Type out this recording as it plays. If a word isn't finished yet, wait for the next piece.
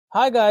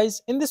Hi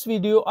guys, in this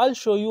video I'll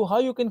show you how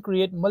you can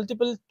create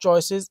multiple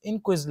choices in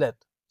Quizlet.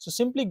 So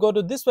simply go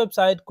to this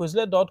website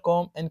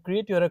quizlet.com and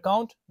create your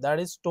account. That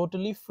is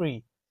totally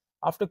free.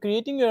 After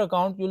creating your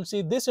account, you'll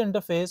see this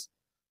interface.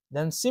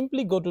 Then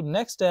simply go to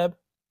next tab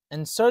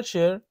and search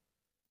here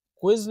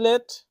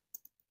Quizlet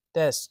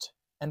test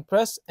and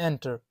press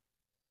enter.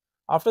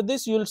 After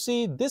this you'll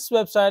see this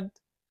website.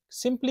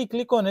 Simply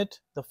click on it,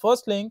 the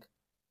first link,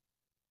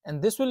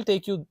 and this will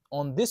take you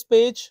on this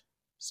page.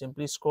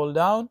 Simply scroll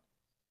down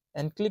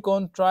and click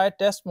on try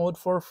test mode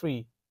for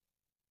free.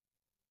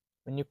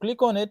 When you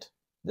click on it,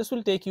 this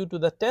will take you to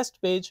the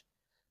test page.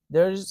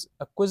 There is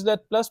a Quizlet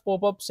Plus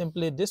pop-up,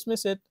 simply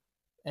dismiss it,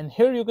 and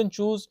here you can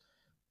choose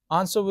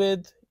answer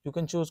with, you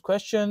can choose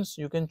questions,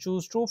 you can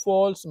choose true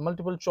false,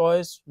 multiple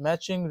choice,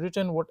 matching,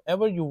 written,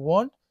 whatever you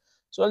want.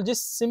 So I'll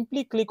just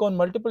simply click on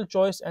multiple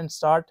choice and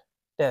start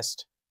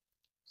test.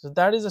 So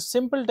that is a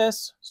simple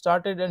test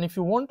started, and if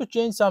you want to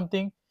change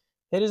something,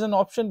 here is an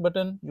option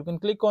button. You can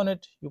click on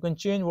it. You can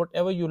change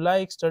whatever you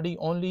like, study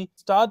only,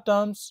 start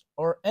terms,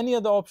 or any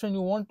other option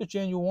you want to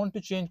change. You want to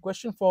change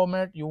question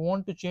format, you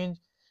want to change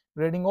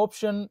grading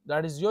option,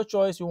 that is your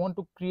choice. You want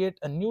to create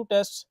a new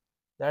test,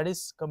 that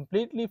is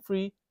completely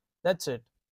free. That's it.